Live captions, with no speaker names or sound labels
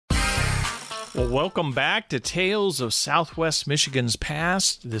Well, welcome back to Tales of Southwest Michigan's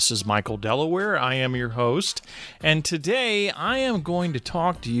Past. This is Michael Delaware. I am your host. And today I am going to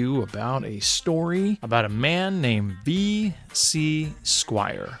talk to you about a story about a man named V.C.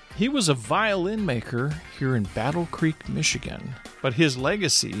 Squier. He was a violin maker here in Battle Creek, Michigan, but his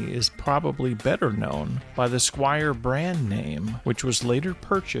legacy is probably better known by the Squier brand name, which was later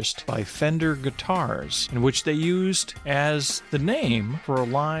purchased by Fender Guitars, and which they used as the name for a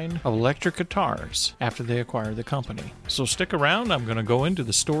line of electric guitars after they acquired the company. So stick around, I'm going to go into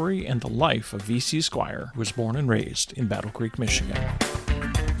the story and the life of V.C. Squier, who was born and raised in Battle Creek, Michigan.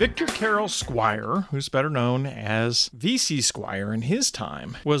 Victor Carroll Squier, who's better known as V.C. Squier in his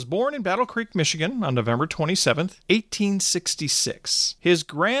time, was born in Battle Creek, Michigan on November 27th, 1866. His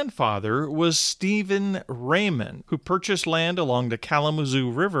grandfather was Stephen Raymond, who purchased land along the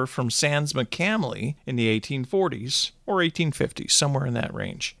Kalamazoo River from Sans McCamley in the 1840s or 1850s, somewhere in that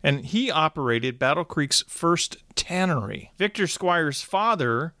range. And he operated Battle Creek's first tannery. Victor Squier's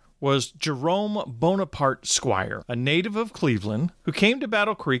father was Jerome Bonaparte Squier, a native of Cleveland, who came to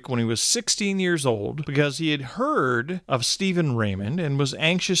Battle Creek when he was 16 years old because he had heard of Stephen Raymond and was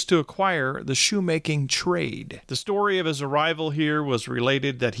anxious to acquire the shoemaking trade. The story of his arrival here was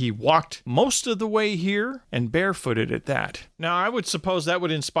related that he walked most of the way here and barefooted at that. Now, I would suppose that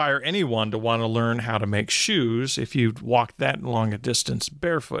would inspire anyone to want to learn how to make shoes if you'd walked that long a distance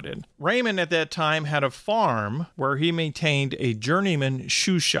barefooted. Raymond at that time had a farm where he maintained a journeyman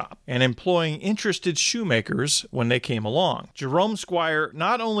shoe shop and employing interested shoemakers when they came along. Jerome Squier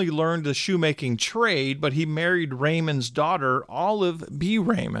not only learned the shoemaking trade, but he married Raymond's daughter, Olive B.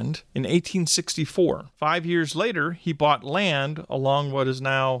 Raymond, in 1864. 5 years later, he bought land along what is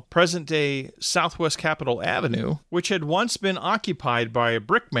now present-day Southwest Capitol Avenue, which had once been occupied by a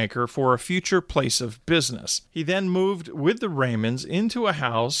brickmaker for a future place of business. He then moved with the Raymonds into a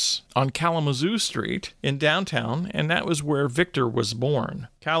house on Kalamazoo Street in downtown, and that was where Victor was born.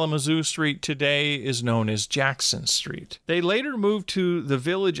 Kalamazoo Street today is known as Jackson Street. They later moved to the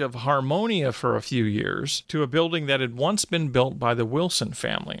village of Harmonia for a few years, to a building that had once been built by the Wilson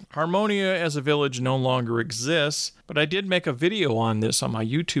family. Harmonia as a village no longer exists, but I did make a video on this on my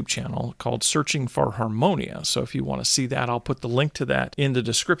YouTube channel called Searching for Harmonia. So if you want to see that, I'll put the link to that in the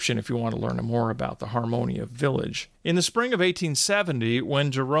description if you want to learn more about the Harmonia village. In the spring of 1870,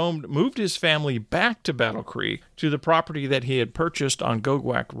 when Jerome moved his family back to Battle Creek, to the property that he had purchased on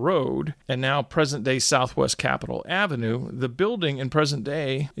Gogwack Road, and now present-day Southwest Capitol Avenue, the building in present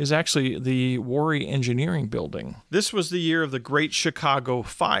day is actually the Worry Engineering Building. This was the year of the Great Chicago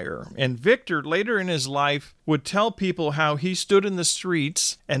Fire, and Victor, later in his life, would tell people how he stood in the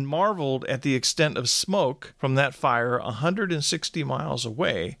streets and marveled at the extent of smoke from that fire 160 miles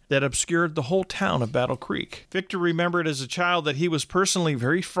away that obscured the whole town of Battle Creek. Victor remembered as a child that he was personally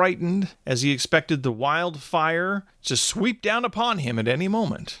very frightened as he expected the wildfire to sweep down upon him at any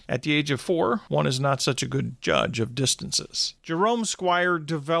moment. At the age of 4, one is not such a good judge of distances. Jerome Squier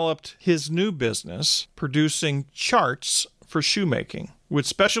developed his new business, producing charts for shoemaking. With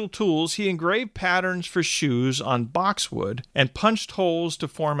special tools, he engraved patterns for shoes on boxwood and punched holes to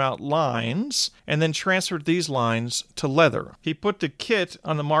form out lines, and then transferred these lines to leather. He put the kit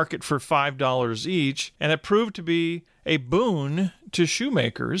on the market for $5 each, and it proved to be a boon to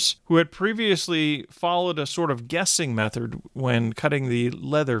shoemakers who had previously followed a sort of guessing method when cutting the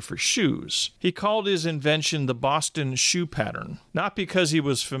leather for shoes. He called his invention the Boston shoe pattern, not because he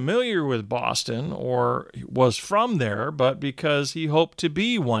was familiar with Boston or was from there, but because he hoped to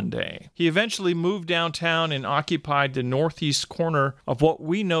be one day. He eventually moved downtown and occupied the northeast corner of what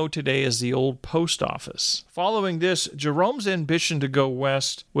we know today as the old post office. Following this, Jerome's ambition to go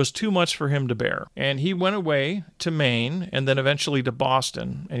west was too much for him to bear, and he went away to Maine and then eventually to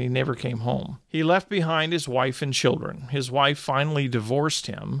Boston, and he never came home. He left behind his wife and children. His wife finally divorced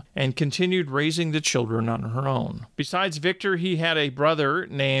him and continued raising the children on her own. Besides Victor, he had a brother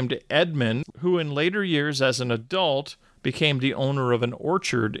named Edmund, who in later years as an adult became the owner of an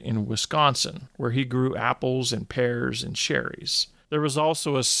orchard in Wisconsin, where he grew apples and pears and cherries. There was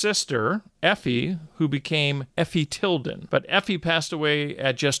also a sister, Effie, who became Effie Tilden. But Effie passed away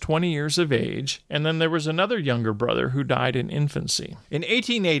at just 20 years of age, and then there was another younger brother who died in infancy. In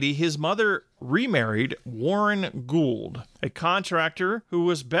 1880, his mother remarried Warren Gould, a contractor who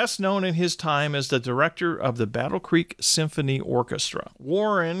was best known in his time as the director of the Battle Creek Symphony Orchestra.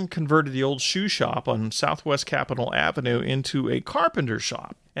 Warren converted the old shoe shop on Southwest Capitol Avenue into a carpenter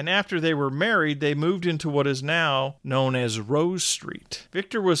shop. and after they were married, they moved into what is now known as Rose Street.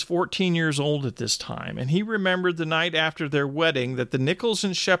 Victor was 14 years old at this time, and he remembered the night after their wedding that the Nichols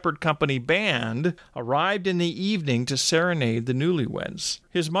and Shepard Company band arrived in the evening to serenade the newlyweds.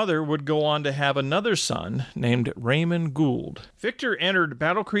 His mother would go on to have another son named Raymond Gould. Victor entered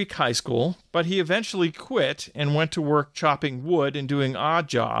Battle Creek High School, but he eventually quit and went to work chopping wood and doing odd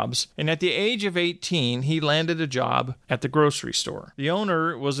jobs, and at the age of 18, he landed a job at the grocery store. The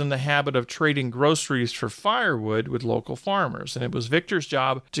owner was in the habit of trading groceries for firewood with local farmers, and it was Victor's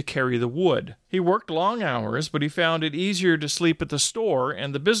job to carry the wood. He worked long hours, but he found it easier to sleep at the store,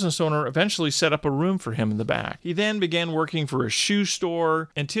 and the business owner eventually set up a room for him in the back. He then began working for a shoe store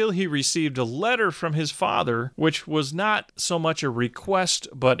until he received a letter from his father, which was not so much a request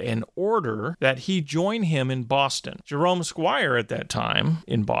but an order that he join him in Boston. Jerome Squier at that time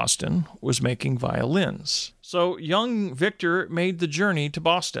in Boston was making violins. So young Victor made the journey to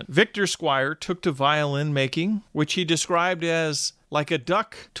Boston. Victor Squier took to violin making, which he described as like a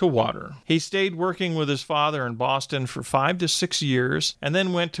duck to water. He stayed working with his father in Boston for 5 to 6 years and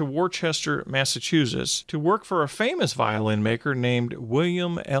then went to Worcester, Massachusetts to work for a famous violin maker named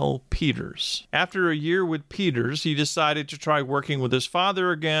William L. Peters. After a year with Peters, he decided to try working with his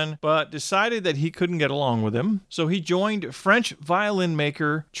father again, but decided that he couldn't get along with him, so he joined French violin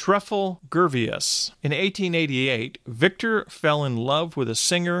maker Truffel Gervius. In 1888, Victor fell in love with a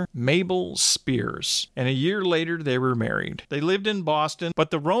singer, Mabel Spears, and a year later they were married. They lived in Boston,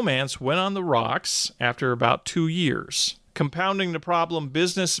 but the romance went on the rocks after about 2 years. Compounding the problem,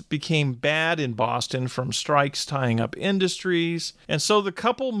 business became bad in Boston from strikes tying up industries, and so the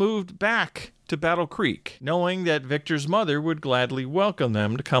couple moved back to Battle Creek, knowing that Victor's mother would gladly welcome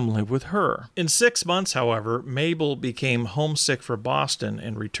them to come live with her. In 6 months, however, Mabel became homesick for Boston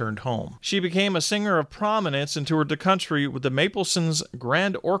and returned home. She became a singer of prominence and toured the country with the Mapleton's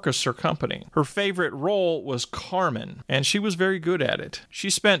Grand Orchestra Company. Her favorite role was Carmen, and she was very good at it. She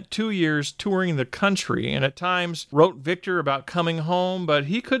spent 2 years touring the country and at times wrote Victor about coming home, but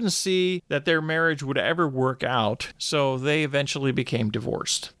he couldn't see that their marriage would ever work out, so they eventually became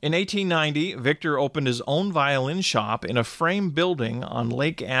divorced. In 1890, Victor opened his own violin shop in a frame building on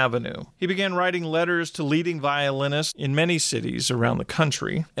Lake Avenue. He began writing letters to leading violinists in many cities around the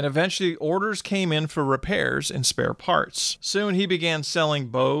country, and eventually orders came in for repairs and spare parts. Soon he began selling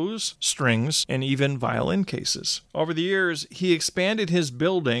bows, strings, and even violin cases. Over the years, he expanded his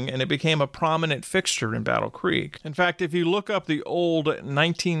building, and it became a prominent fixture in Battle Creek. In fact, if you look up the old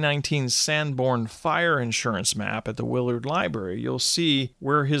 1919 Sanborn fire insurance map at the Willard Library, you'll see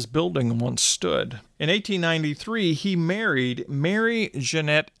where his building once stood. In 1893, he married Mary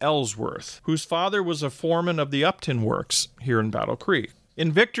Jeanette Ellsworth, whose father was a foreman of the Upton Works here in Battle Creek.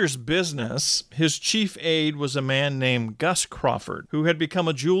 In Victor's business, his chief aide was a man named Gus Crawford, who had become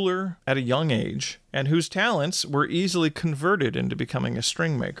a jeweler at a young age, and whose talents were easily converted into becoming a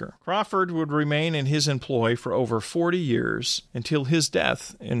string maker. Crawford would remain in his employ for over 40 years until his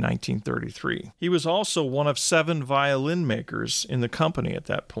death in 1933. He was also one of 7 violin makers in the company at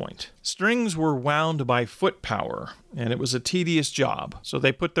that point. Strings were wound by foot power, and it was a tedious job. So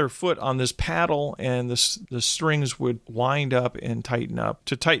they put their foot on this paddle, and the strings would wind up and tighten up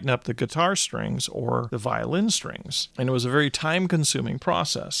to tighten up the guitar strings or the violin strings. And it was a very time-consuming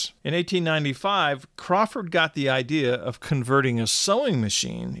process. In 1895, Crawford got the idea of converting a sewing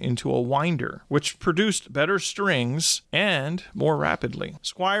machine into a winder, which produced better strings and more rapidly.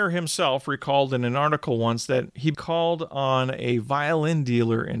 Squier himself recalled in an article once that he called on a violin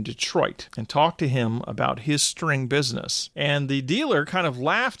dealer in Detroit and talked to him about his string business. And the dealer kind of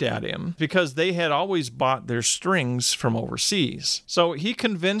laughed at him because they had always bought their strings from overseas. So he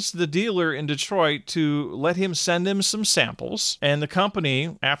convinced the dealer in Detroit to let him send him some samples, and the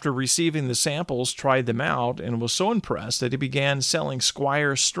company, after receiving the samples, tried them out and was so impressed that he began selling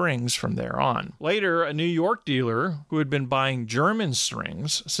Squier strings from there on. Later, a New York dealer who had been buying German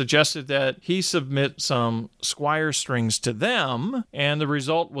strings suggested that he submit some Squier strings to them, and the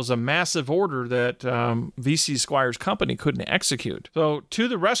result was a massive order that V.C. Squier's company couldn't execute. So to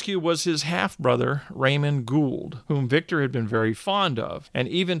the rescue was his half-brother, Raymond Gould, whom Victor had been very fond of, and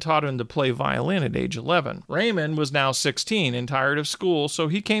even taught him to play violin at age 11. Raymond was now 16 and tired of school, so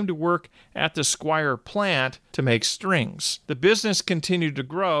he came to work at the Squier plant to make strings. The business continued to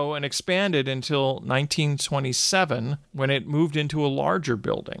grow and expanded until 1927, when it moved into a larger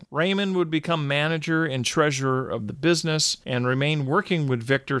building. Raymond would become manager and treasurer of the business and remain working with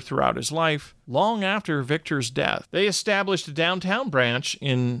Victor throughout his life, long after Victor's death. death. They established a downtown branch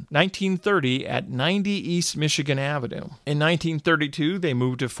in 1930 at 90 East Michigan Avenue. In 1932, they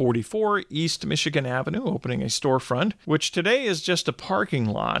moved to 44 East Michigan Avenue, opening a storefront, which today is just a parking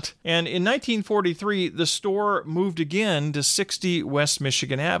lot. And in 1943, the store moved again to 60 West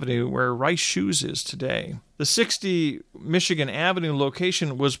Michigan Avenue, where Rice Shoes is today. The 60 Michigan Avenue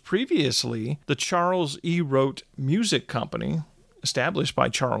location was previously the Charles E. Rote Music Company, established by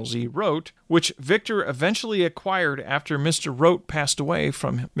Charles E. Rote, which Victor eventually acquired after Mr. Rote passed away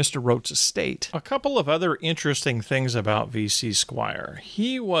from Mr. Rote's estate. A couple of other interesting things about V.C. Squier.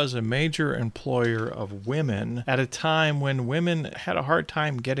 He was a major employer of women at a time when women had a hard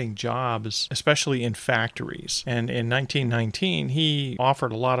time getting jobs, especially in factories. And in 1919, he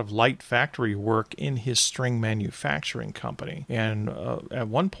offered a lot of light factory work in his string manufacturing company. And at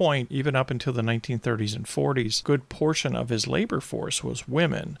one point, even up until the 1930s and 40s, a good portion of his labor force was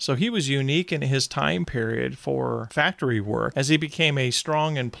women. So he was unique in his time period for factory work, as he became a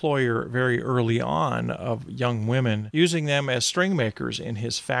strong employer very early on of young women, using them as string makers in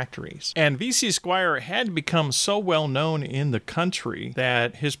his factories. And V.C. Squier had become so well known in the country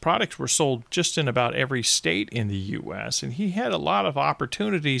that his products were sold just in about every state in the U.S., and he had a lot of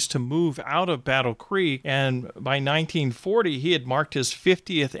opportunities to move out of Battle Creek, and by 1940 he had marked his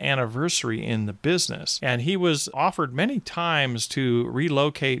 50th anniversary in the business, and he was offered many times to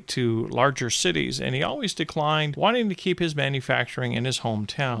relocate to larger cities, and he always declined, wanting to keep his manufacturing in his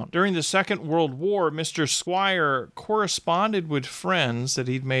hometown. During the Second World War, Mr. Squier corresponded with friends that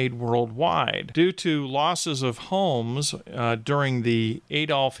he'd made worldwide. Due to losses of homes during the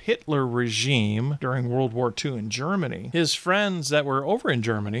Adolf Hitler regime during World War II in Germany, his friends that were over in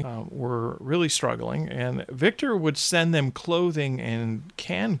Germany were really struggling, and Victor would send them clothing and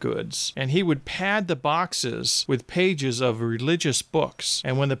canned goods, and he would pad the boxes with pages of religious books.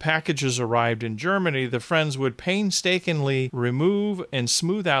 And when the packages arrived in Germany, the friends would painstakingly remove and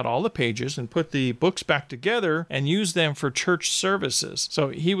smooth out all the pages and put the books back together and use them for church services. So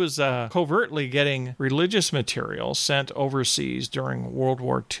he was covertly getting religious material sent overseas during World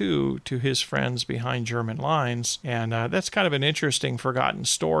War II to his friends behind German lines. And that's kind of an interesting forgotten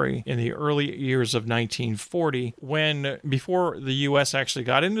story in the early years of 1940, when before the U.S. actually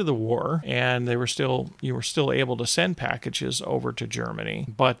got into the war, and you were still able to send packages over to Germany,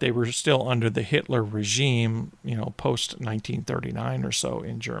 but they were still under the Hitler regime, post 1939 or so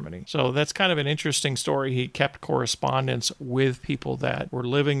in Germany. So that's kind of an interesting story. He kept correspondence with people that were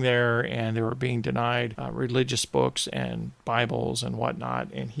living there, and they were being denied religious books and Bibles and whatnot,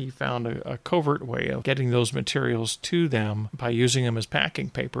 and he found a covert way of getting those materials to them by using them as packing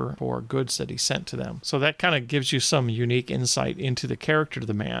paper for goods that he sent to them. So that kind of gives you some unique insight into the character of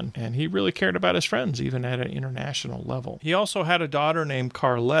the man, and he really cared about his friends, even at an international level. He also had a daughter named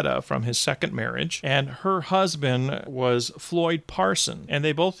Carletta from his second marriage, and her husband was Floyd Parson, and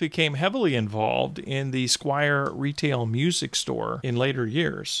they both became heavily involved in the Squier retail music store in later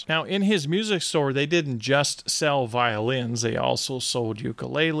years. Now, in his music store, they didn't just sell violins, they also sold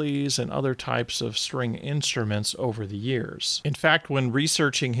ukuleles and other types of string instruments over the years. In fact, when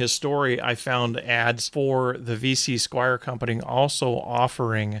researching his story, I found ads for the V.C. Squier Company also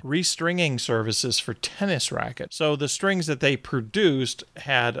offering restringing services for tennis rackets. So the strings that they produced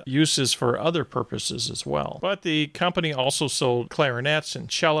had uses for other purposes as well. But the company also sold clarinets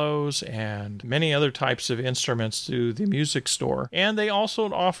and cellos and many other types of instruments to the music store. And they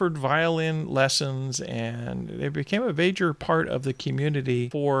also offered violin lessons, and they became a major part of the community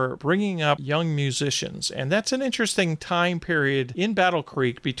for bringing up young musicians. And that's an interesting time period in Battle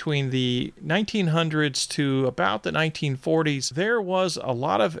Creek between the 1900s to about the 1940s. There was a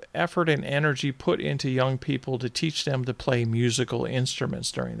lot of effort and energy put into young people to teach them to play musical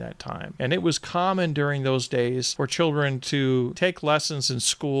instruments during that time. And it was common during those days for children to take lessons in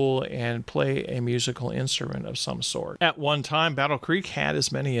school and play a musical instrument of some sort. At one time, Battle Creek had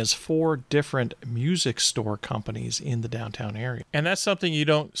as many as 4 different music store companies in the downtown area. And that's something you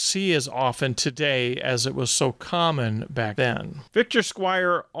don't see as often today as it was so common back then. Victor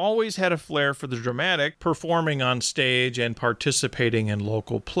Squier always had a flair for the dramatic, performing on stage and participating in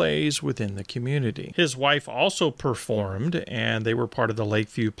local plays within the community. His wife also performed, and they were part of the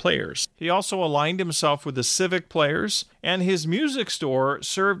Lakeview Players. He also aligned himself with the Civic Players, and his music store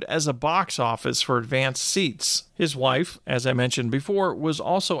served as a box office for advanced seats. His wife, as I mentioned before, was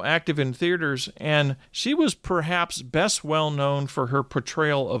also active in theaters, and she was perhaps best well known for her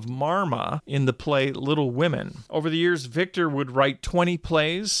portrayal of Marma in the play Little Women. Over the years, Victor would write 20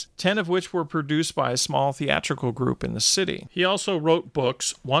 plays, 10 of which were produced by a small theatrical group in the city. He also wrote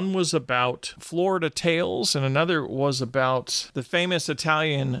books. One was about Florida tales, and another was was about the famous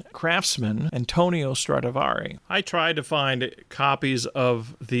Italian craftsman Antonio Stradivari. I tried to find copies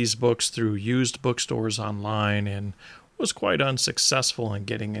of these books through used bookstores online and was quite unsuccessful in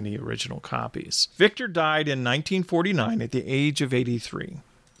getting any original copies. Victor died in 1949 at the age of 83.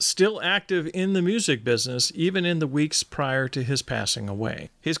 Still active in the music business even in the weeks prior to his passing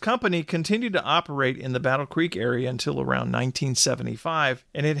away. His company continued to operate in the Battle Creek area until around 1975,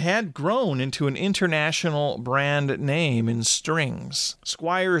 and it had grown into an international brand name in strings.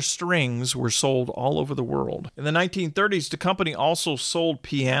 Squier strings were sold all over the world. In the 1930s, the company also sold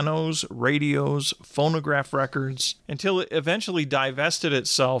pianos, radios, phonograph records, until it eventually divested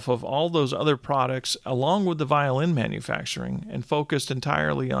itself of all those other products along with the violin manufacturing and focused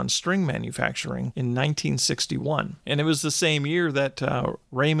entirely on string manufacturing in 1961. And it was the same year that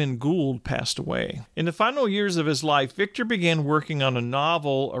Raymond Gould passed away. In the final years of his life, Victor began working on a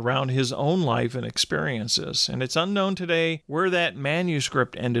novel around his own life and experiences, and it's unknown today where that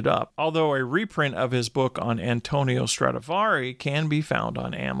manuscript ended up, although a reprint of his book on Antonio Stradivari can be found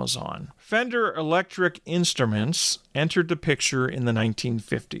on Amazon. Fender Electric Instruments entered the picture in the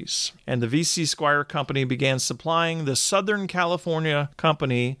 1950s, and the V.C. Squier Company began supplying the Southern California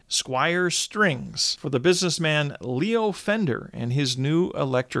company Squier Strings for the businessman Leo Fender and his new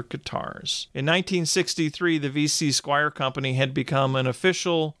electric guitars. In 1963, the V.C. Squier Company had become an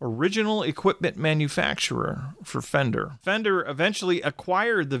official original equipment manufacturer for Fender. Fender eventually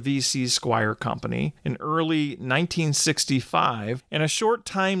acquired the V.C. Squier Company in early 1965, and a short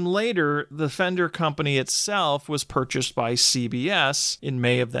time later, the Fender Company itself was purchased by CBS in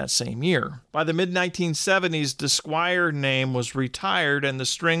May of that same year. By the mid-1970s, the Squier name was retired and the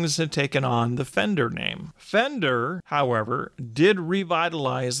strings had taken on the Fender name. Fender, however, did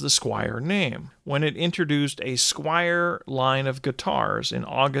revitalize the Squier name when it introduced a Squier line of guitars in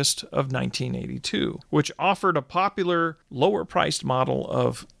August of 1982, which offered a popular, lower-priced model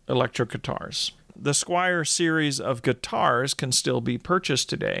of electric guitars. The Squier series of guitars can still be purchased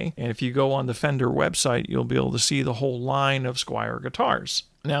today, and if you go on the Fender website, you'll be able to see the whole line of Squier guitars.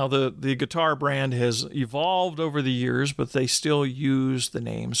 Now, the guitar brand has evolved over the years, but they still use the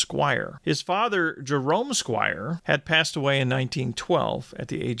name Squier. His father, Jerome Squier, had passed away in 1912 at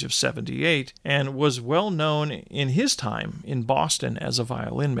the age of 78 and was well known in his time in Boston as a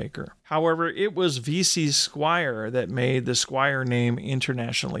violin maker. However, it was V.C. Squier that made the Squier name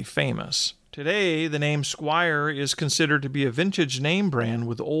internationally famous. Today, the name Squier is considered to be a vintage name brand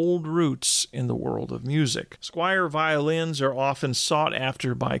with old roots in the world of music. Squier violins are often sought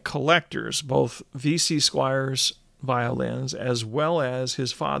after by collectors, both V.C. Squier's violins as well as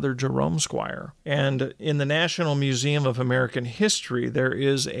his father Jerome Squier. And in the National Museum of American History, there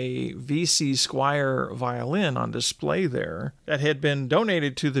is a V.C. Squier violin on display there that had been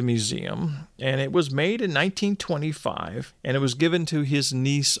donated to the museum, and it was made in 1925, and it was given to his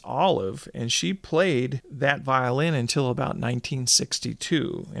niece Olive, and she played that violin until about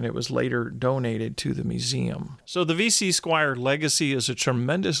 1962, and it was later donated to the museum. So the V.C. Squier legacy is a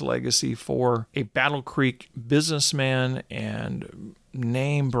tremendous legacy for a Battle Creek businessman and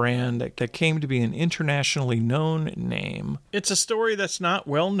name brand that came to be an internationally known name. It's a story that's not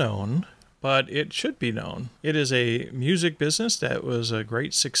well known, but it should be known. It is a music business that was a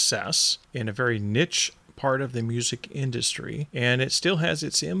great success in a very niche part of the music industry, and it still has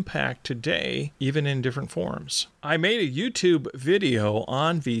its impact today, even in different forms. I made a YouTube video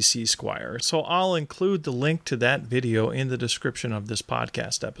on V.C. Squier, so I'll include the link to that video in the description of this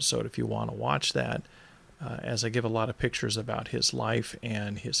podcast episode if you want to watch that. As I give a lot of pictures about his life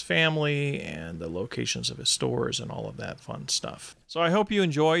and his family and the locations of his stores and all of that fun stuff. So I hope you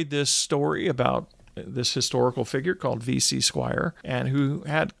enjoyed this story about this historical figure called V.C. Squier, and who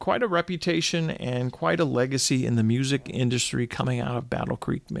had quite a reputation and quite a legacy in the music industry coming out of Battle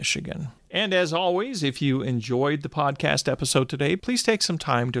Creek, Michigan. And as always, if you enjoyed the podcast episode today, please take some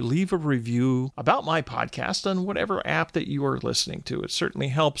time to leave a review about my podcast on whatever app that you are listening to. It certainly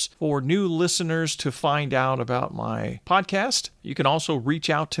helps for new listeners to find out about my podcast. You can also reach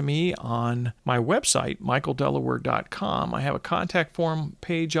out to me on my website, michaeldelaware.com. I have a contact form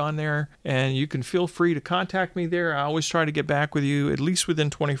page on there, and you can feel free to contact me there. I always try to get back with you at least within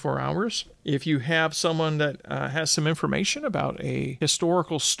 24 hours. If you have someone that has some information about a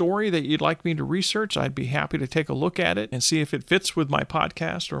historical story that you'd like me to research, I'd be happy to take a look at it and see if it fits with my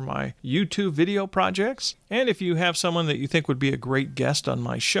podcast or my YouTube video projects. And if you have someone that you think would be a great guest on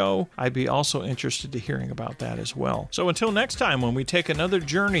my show, I'd be also interested to hearing about that as well. So until next time, when we take another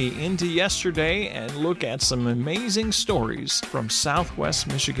journey into yesterday and look at some amazing stories from Southwest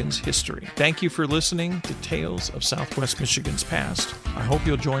Michigan's history. Thank you for listening to Tales of Southwest Michigan's Past. I hope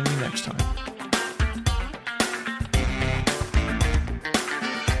you'll join me next time.